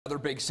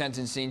Another big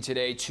sentencing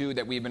today, too,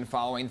 that we've been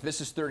following. This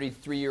is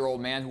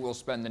 33-year-old man who will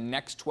spend the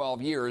next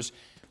 12 years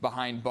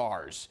behind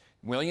bars.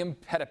 William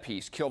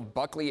Pettipies killed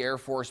Buckley Air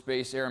Force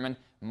Base Airman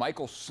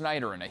Michael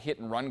Snyder in a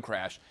hit-and-run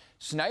crash.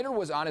 Snyder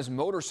was on his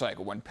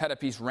motorcycle when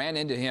Pettipies ran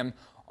into him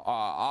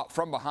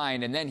from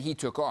behind, and then he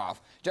took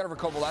off. Jennifer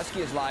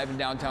Kovalevsky is live in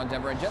downtown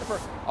Denver. And Jennifer,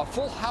 a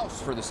full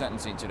house for the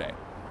sentencing today.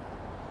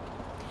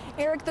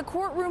 Eric, the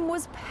courtroom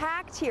was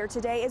packed here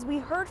today as we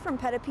heard from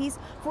Pettipies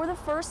for the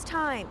first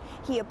time.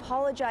 He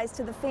apologized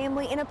to the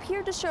family and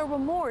appeared to show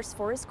remorse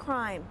for his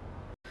crime.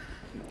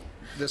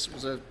 This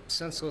was a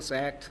senseless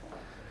act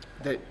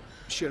that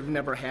should have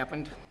never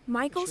happened.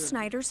 Michael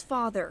Snyder's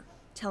father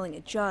telling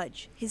a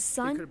judge his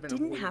son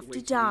didn't have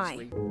to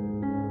die.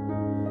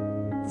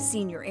 The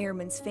senior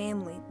airman's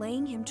family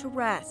laying him to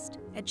rest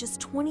at just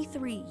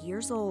 23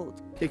 years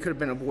old. It could have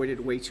been avoided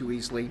way too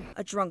easily.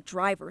 A drunk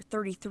driver,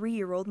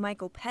 33-year-old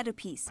Michael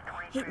Pettipies,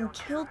 hit and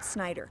killed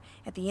Snyder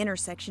at the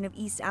intersection of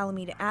East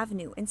Alameda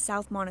Avenue and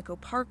South Monaco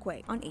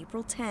Parkway on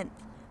April 10th.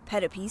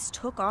 Pettipies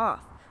took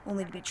off,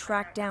 only to be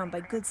tracked down by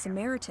Good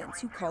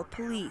Samaritans who called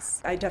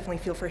police. I definitely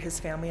feel for his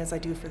family as I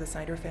do for the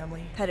Snyder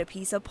family.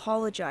 Pettipies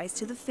apologized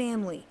to the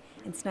family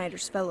and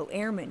Snyder's fellow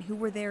airmen who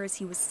were there as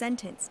he was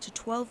sentenced to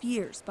 12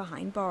 years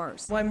behind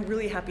bars. Well, I'm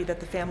really happy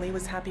that the family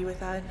was happy with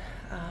that.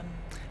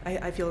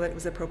 I feel that it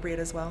was appropriate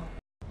as well.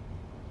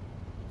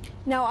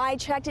 Now, I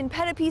checked, and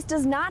Pettipies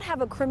does not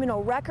have a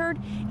criminal record.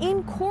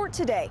 In court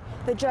today,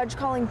 the judge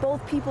calling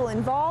both people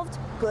involved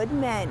good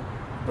men.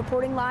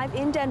 Reporting live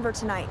in Denver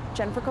tonight,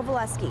 Jennifer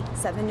Kovalevsky,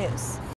 7 News.